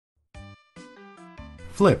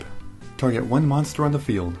Flip. Target one monster on the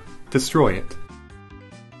field. Destroy it.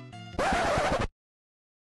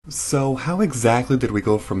 So how exactly did we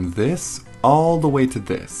go from this all the way to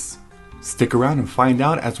this? Stick around and find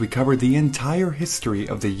out as we cover the entire history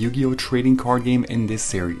of the Yu-Gi-Oh! Trading card game in this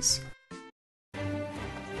series.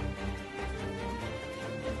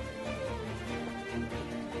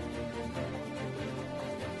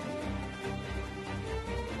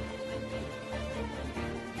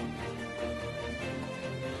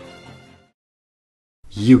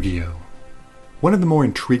 Yu-Gi-Oh! One of the more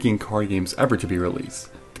intriguing card games ever to be released.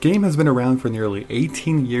 The game has been around for nearly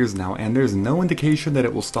 18 years now, and there's no indication that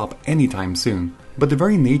it will stop anytime soon. But the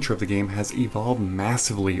very nature of the game has evolved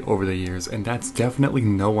massively over the years, and that's definitely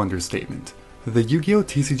no understatement. The Yu-Gi-Oh!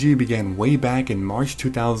 TCG began way back in March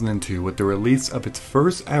 2002 with the release of its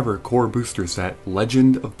first ever core booster set,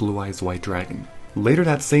 Legend of Blue Eyes White Dragon. Later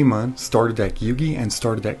that same month, Starter Deck Yugi and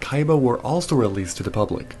Starter Deck Kaiba were also released to the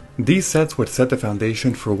public. These sets would set the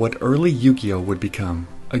foundation for what early Yu-Gi-Oh! Would become,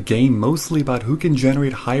 a game mostly about who can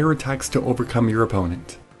generate higher attacks to overcome your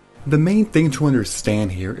opponent. The main thing to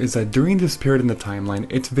understand here is that during this period in the timeline,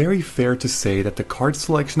 it's very fair to say that the card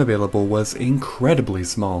selection available was incredibly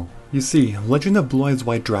small. You see, Legend of Blue Eyes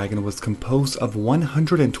White Dragon was composed of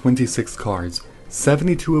 126 cards,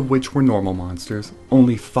 72 of which were normal monsters,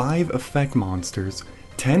 only 5 effect monsters,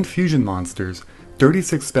 10 fusion monsters,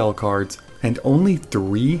 36 spell cards, and only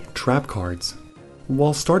 3 trap cards.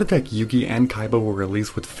 While Starter Deck Yugi and Kaiba were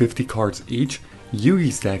released with 50 cards each,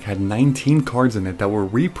 Yugi's deck had 19 cards in it that were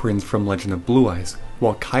reprints from Legend of Blue Eyes,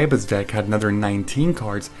 while Kaiba's deck had another 19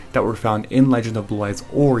 cards that were found in Legend of Blue Eyes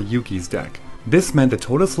or Yugi's deck. This meant the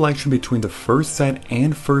total selection between the first set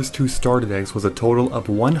and first 2 starter decks was a total of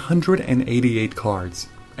 188 cards.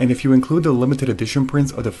 And if you include the limited edition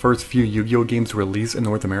prints of the first few Yu-Gi-Oh! Games released in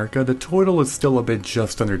North America, the total is still a bit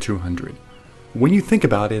just under 200. When you think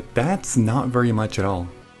about it, that's not very much at all.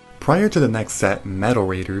 Prior to the next set, Metal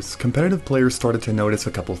Raiders, competitive players started to notice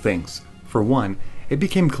a couple things. For one, it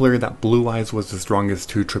became clear that Blue Eyes was the strongest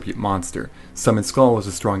 2 tribute monster, Summon Skull was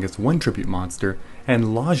the strongest 1 tribute monster, and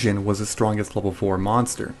Lajin was the strongest level 4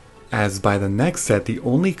 monster. As by the next set, the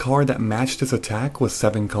only card that matched this attack was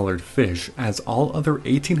 7 Colored Fish, as all other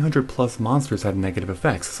 1800 plus monsters had negative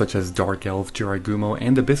effects, such as Dark Elf, Jiragumo,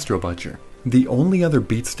 and the Bistro Butcher. The only other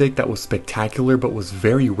beat stick that was spectacular but was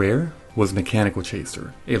very rare was Mechanical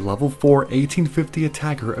Chaser, a level 4 1850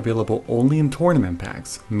 attacker available only in tournament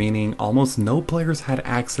packs, meaning almost no players had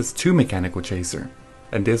access to Mechanical Chaser.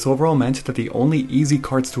 And this overall meant that the only easy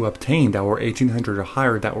cards to obtain that were 1800 or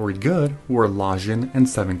higher that were good were Lajin and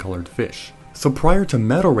 7 Colored Fish. So prior to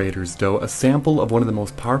Metal Raiders though, a sample of one of the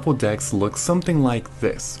most powerful decks looked something like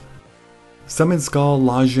this. Summon Skull,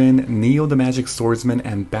 Lajin, Neo the Magic Swordsman,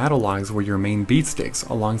 and Battle Logs were your main beat sticks,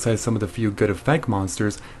 alongside some of the few good effect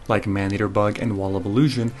monsters like Man-Eater Bug and Wall of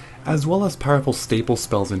Illusion, as well as powerful staple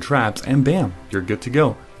spells and traps, and bam, you're good to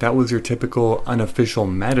go. That was your typical unofficial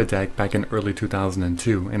meta deck back in early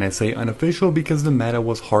 2002, and I say unofficial because the meta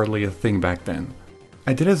was hardly a thing back then.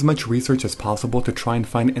 I did as much research as possible to try and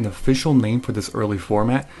find an official name for this early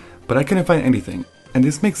format, but I couldn't find anything. And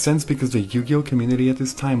this makes sense because the Yu-Gi-Oh! Community at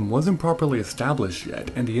this time wasn't properly established yet,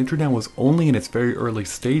 and the internet was only in its very early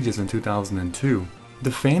stages in 2002. The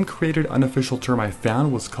fan-created unofficial term I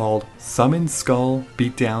found was called Summon Skull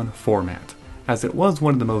Beatdown Format, as it was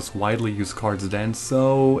one of the most widely used cards then,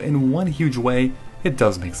 so in one huge way, it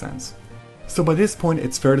does make sense. So by this point,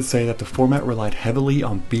 it's fair to say that the format relied heavily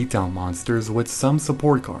on beatdown monsters with some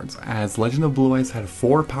support cards, as Legend of Blue Eyes had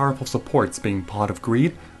 4 powerful supports being Pot of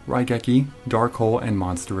Greed, Raigeki, Dark Hole, and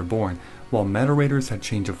Monster Reborn, while Metal Raiders had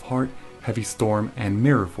Change of Heart, Heavy Storm, and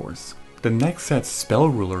Mirror Force. The next set's Spell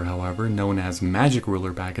Ruler, however, known as Magic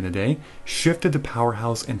Ruler back in the day, shifted the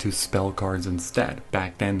powerhouse into spell cards instead,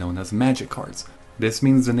 back then known as magic cards. This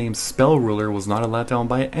means the name Spell Ruler was not a letdown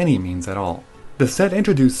by any means at all. The set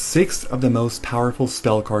introduced 6 of the most powerful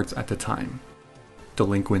spell cards at the time: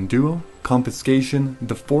 Delinquent Duo, Confiscation,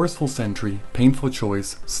 The Forceful Sentry, Painful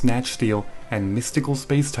Choice, Snatch Steal, and Mystical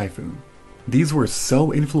Space Typhoon. These were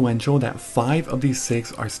so influential that 5 of these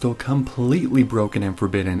 6 are still completely broken and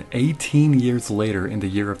forbidden 18 years later in the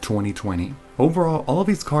year of 2020. Overall, all of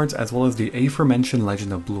these cards as well as the aforementioned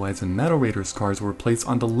Legend of Blue Eyes and Metal Raiders cards were placed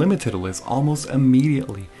on the limited list almost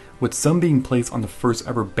immediately, with some being placed on the first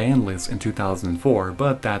ever banned list in 2004,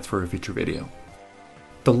 but that's for a future video.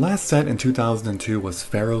 The last set in 2002 was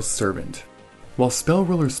Pharaoh's Servant. While Spell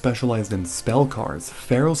Ruler specialized in spell cards,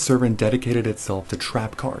 Pharaoh's Servant dedicated itself to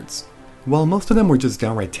trap cards. While most of them were just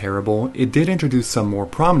downright terrible, it did introduce some more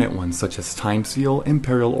prominent ones such as Time Seal,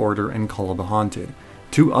 Imperial Order, and Call of the Haunted.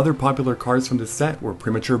 2 other popular cards from this set were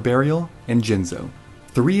Premature Burial and Jinzo.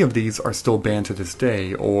 3 of these are still banned to this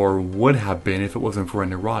day, or would have been if it wasn't for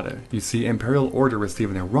an errata. You see, Imperial Order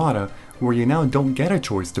received an errata where you now don't get a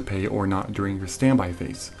choice to pay or not during your standby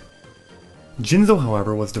phase. Jinzo,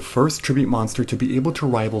 however, was the first tribute monster to be able to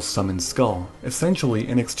rival Summon Skull. Essentially,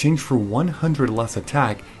 in exchange for 100 less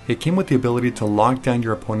attack, it came with the ability to lock down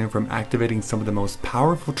your opponent from activating some of the most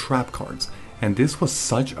powerful trap cards, and this was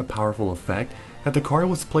such a powerful effect that the card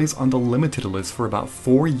was placed on the limited list for about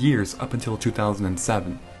 4 years up until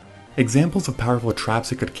 2007. Examples of powerful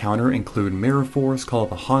traps it could counter include Mirror Force, Call of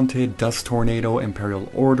the Haunted, Dust Tornado,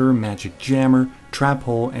 Imperial Order, Magic Jammer, Trap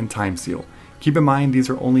Hole, and Time Seal. Keep in mind these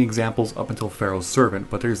are only examples up until Pharaoh's Servant,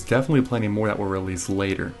 but there's definitely plenty more that were released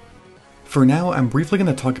later. For now, I'm briefly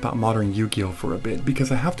going to talk about modern Yu-Gi-Oh for a bit,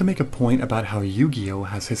 because I have to make a point about how Yu-Gi-Oh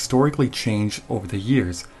has historically changed over the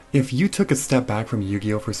years. If you took a step back from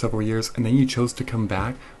Yu-Gi-Oh for several years and then you chose to come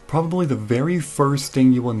back, probably the very first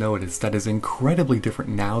thing you will notice that is incredibly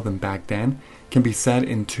different now than back then can be said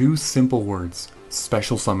in 2 simple words: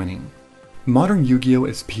 special summoning. Modern Yu-Gi-Oh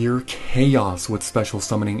is pure chaos with special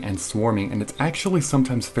summoning and swarming, and it's actually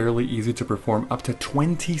sometimes fairly easy to perform up to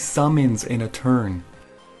 20 summons in a turn.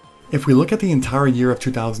 If we look at the entire year of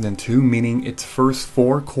 2002, meaning its first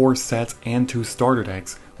 4 core sets and 2 starter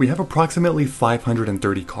decks, we have approximately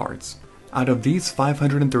 530 cards. Out of these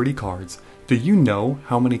 530 cards, do you know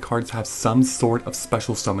how many cards have some sort of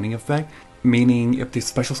special summoning effect? Meaning if they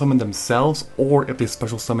special summon themselves or if they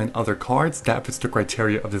special summon other cards, that fits the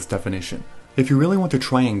criteria of this definition. If you really want to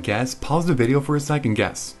try and guess, pause the video for a sec and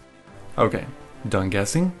guess. Okay, done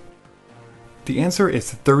guessing? The answer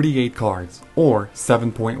is 38 cards, or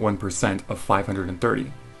 7.1% of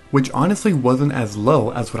 530, which honestly wasn't as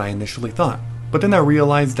low as what I initially thought. But then I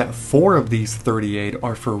realized that 4 of these 38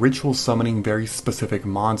 are for ritual summoning very specific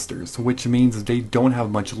monsters, which means they don't have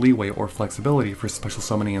much leeway or flexibility for special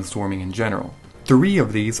summoning and storming in general. 3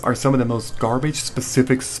 of these are some of the most garbage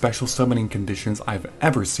specific special summoning conditions I've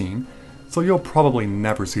ever seen, so you'll probably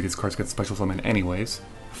never see these cards get special summoned anyways.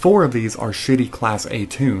 4 of these are shitty class A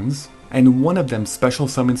tunes, and 1 of them special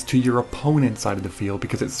summons to your opponent's side of the field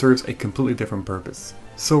because it serves a completely different purpose.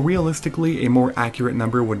 So realistically, a more accurate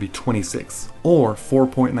number would be 26, or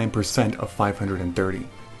 4.9% of 530.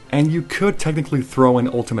 And you could technically throw an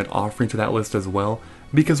ultimate offering to that list as well,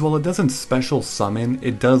 because while it doesn't special summon,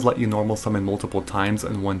 it does let you normal summon multiple times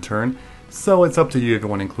in 1 turn, so it's up to you if you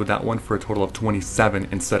want to include that one for a total of 27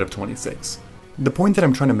 instead of 26. The point that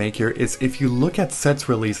I'm trying to make here is if you look at sets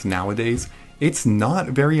released nowadays, it's not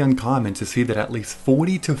very uncommon to see that at least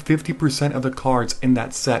 40 to 50% of the cards in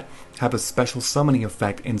that set have a special summoning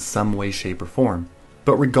effect in some way, shape, or form.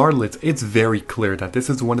 But regardless, it's very clear that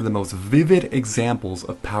this is one of the most vivid examples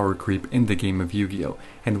of power creep in the game of Yu-Gi-Oh!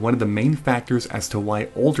 And one of the main factors as to why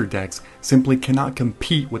older decks simply cannot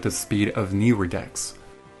compete with the speed of newer decks.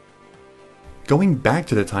 Going back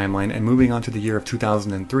to the timeline and moving on to the year of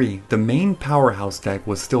 2003, the main powerhouse deck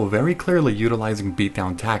was still very clearly utilizing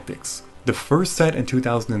beatdown tactics. The first set in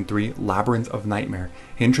 2003, Labyrinth of Nightmare,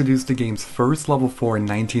 introduced the game's first level 4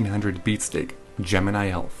 1900 beatstick, Gemini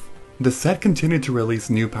Elf. The set continued to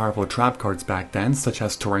release new powerful trap cards back then, such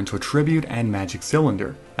as Torrential Tribute and Magic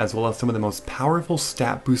Cylinder, as well as some of the most powerful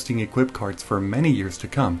stat boosting equip cards for many years to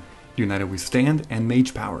come, United We Stand and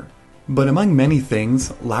Mage Power. But among many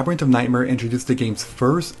things, Labyrinth of Nightmare introduced the game's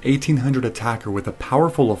first 1800 attacker with a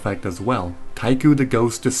powerful effect as well, Kaiku the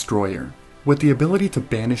Ghost Destroyer. With the ability to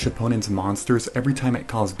banish opponent's monsters every time it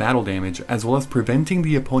caused battle damage, as well as preventing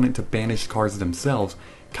the opponent to banish cards themselves,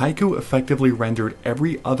 Kaiku effectively rendered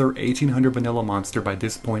every other 1800 vanilla monster by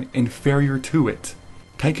this point inferior to it.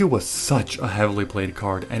 Kaiku was such a heavily played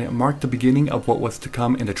card, and it marked the beginning of what was to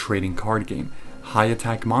come in the trading card game, high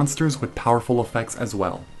attack monsters with powerful effects as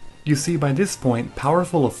well. You see, by this point,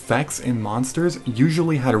 powerful effects in monsters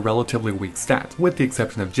usually had a relatively weak stat, with the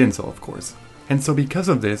exception of Jinzo of course. And so because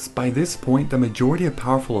of this, by this point the majority of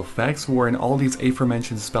powerful effects were in all these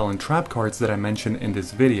aforementioned spell and trap cards that I mentioned in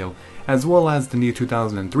this video, as well as the new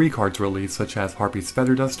 2003 cards released such as Harpy's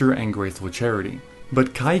Feather Duster and Graceful Charity.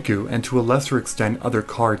 But Kaiku, and to a lesser extent other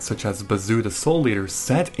cards such as Bazoo the Soul Leader,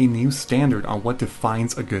 set a new standard on what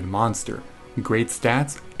defines a good monster. Great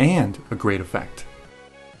stats and a great effect.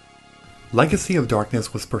 Legacy of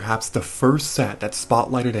Darkness was perhaps the first set that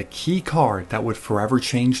spotlighted a key card that would forever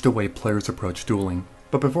change the way players approach dueling.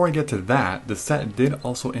 But before I get to that, the set did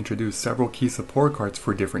also introduce several key support cards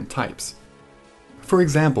for different types. For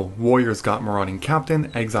example, Warriors got Marauding Captain,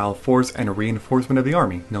 Exile Force, and a Reinforcement of the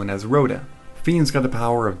Army, known as Rhoda. Fiends got the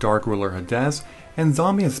power of Dark Ruler Hades, and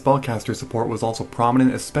Zombie and Spellcaster support was also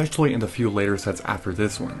prominent, especially in the few later sets after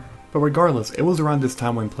this one. But regardless, it was around this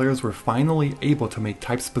time when players were finally able to make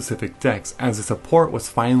type-specific decks, as the support was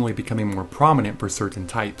finally becoming more prominent for certain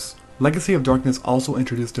types. Legacy of Darkness also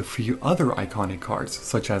introduced a few other iconic cards,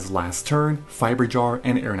 such as Last Turn, Fiberjar,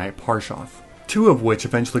 and Air Knight Parshoth, two of which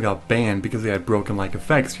eventually got banned because they had broken-like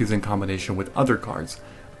effects used in combination with other cards.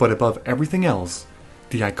 But above everything else,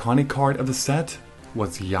 the iconic card of the set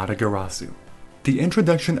was Yata. The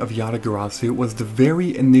introduction of Yata was the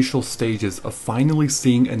very initial stages of finally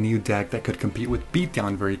seeing a new deck that could compete with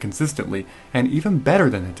Beatdown very consistently, and even better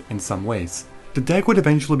than it in some ways. The deck would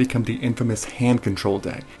eventually become the infamous hand control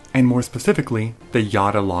deck, and more specifically, the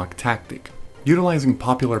Yata lock tactic. Utilizing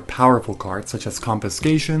popular powerful cards such as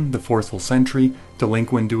Confiscation, the Forceful Sentry,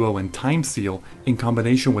 Delinquent Duo, and Time Seal, in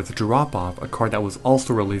combination with Drop Off, a card that was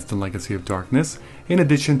also released in Legacy of Darkness, in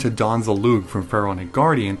addition to Dawn Zalug from Pharaonic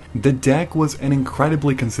Guardian, the deck was an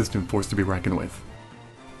incredibly consistent force to be reckoned with.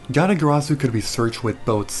 Yata could be searched with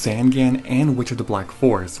both Sangan and Witch of the Black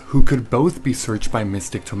Forest, who could both be searched by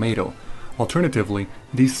Mystic Tomato. Alternatively,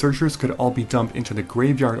 these searchers could all be dumped into the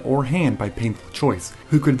graveyard or hand by Painful Choice,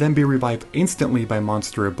 who could then be revived instantly by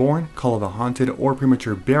Monster Reborn, Call of the Haunted, or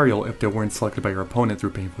Premature Burial if they weren't selected by your opponent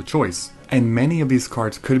through Painful Choice. And many of these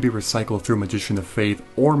cards could be recycled through Magician of Faith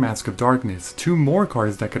or Mask of Darkness, two more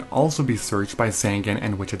cards that could also be searched by Sangan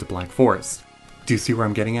and Witch of the Black Forest. Do you see where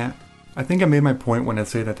I'm getting at? I think I made my point when I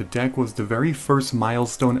say that the deck was the very first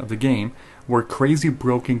milestone of the game where crazy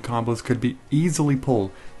broken combos could be easily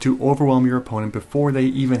pulled to overwhelm your opponent before they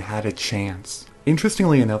even had a chance.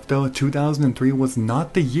 Interestingly enough though, 2003 was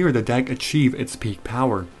not the year the deck achieved its peak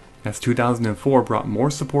power, as 2004 brought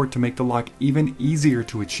more support to make the lock even easier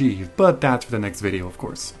to achieve, but that's for the next video of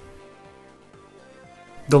course.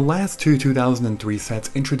 The last two 2003 sets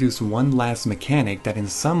introduced one last mechanic that in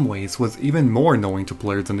some ways was even more annoying to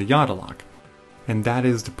players than the Yata lock, and that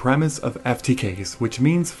is the premise of FTKs, which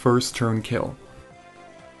means first turn kill.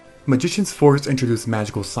 Magician's Force introduced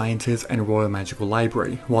Magical Scientist and Royal Magical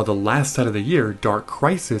Library, while the last set of the year, Dark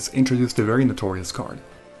Crisis, introduced a very notorious card,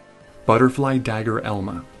 Butterfly Dagger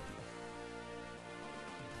Elma.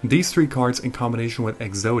 These three cards in combination with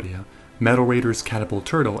Exodia, Metal Raider's Catapult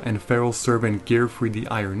Turtle, and Feral Servant Gearfried the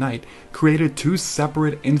Iron Knight created two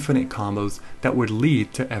separate infinite combos that would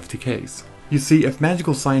lead to FTKs. You see, if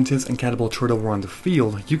Magical Scientist and Catapult Turtle were on the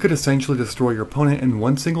field, you could essentially destroy your opponent in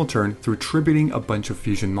one single turn through tributing a bunch of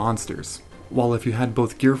fusion monsters. While if you had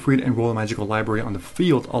both Gearfried and Royal Magical Library on the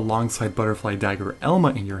field alongside Butterfly Dagger Elma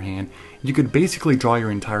in your hand, you could basically draw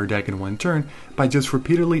your entire deck in one turn by just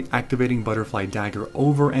repeatedly activating Butterfly Dagger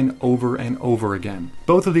over and over and over again.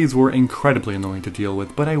 Both of these were incredibly annoying to deal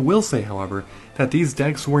with, but I will say however, that these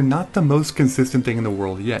decks were not the most consistent thing in the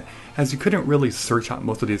world yet, as you couldn't really search out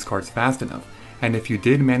most of these cards fast enough. And if you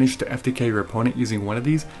did manage to FTK your opponent using one of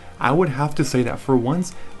these, I would have to say that for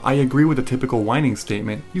once, I agree with the typical whining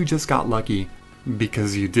statement, you just got lucky.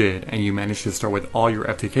 Because you did, and you managed to start with all your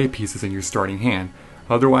FTK pieces in your starting hand.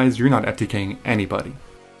 Otherwise, you're not FTKing anybody.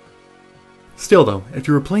 Still though, if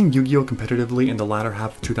you were playing Yu-Gi-Oh! Competitively in the latter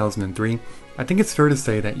half of 2003, I think it's fair to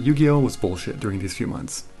say that Yu-Gi-Oh! Was bullshit during these few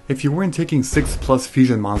months. If you weren't taking 6+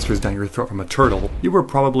 fusion monsters down your throat from a turtle, you were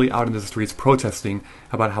probably out in the streets protesting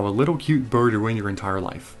about how a little cute bird ruined your entire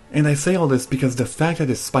life. And I say all this because the fact that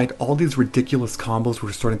despite all these ridiculous combos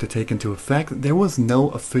were starting to take into effect, there was no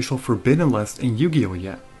official forbidden list in Yu-Gi-Oh!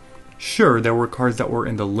 Yet. Sure, there were cards that were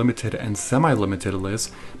in the limited and semi-limited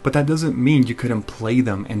list, but that doesn't mean you couldn't play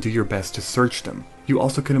them and do your best to search them. You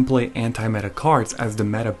also couldn't play anti-meta cards, as the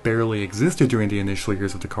meta barely existed during the initial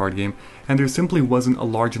years of the card game, and there simply wasn't a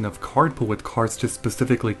large enough card pool with cards to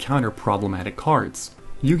specifically counter problematic cards.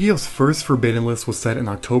 Yu-Gi-Oh's first forbidden list was set in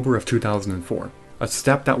October of 2004, a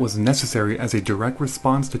step that was necessary as a direct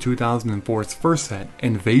response to 2004's first set,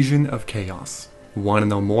 Invasion of Chaos. Want to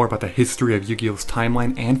know more about the history of Yu-Gi-Oh's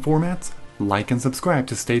timeline and formats? Like and subscribe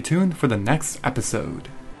to stay tuned for the next episode.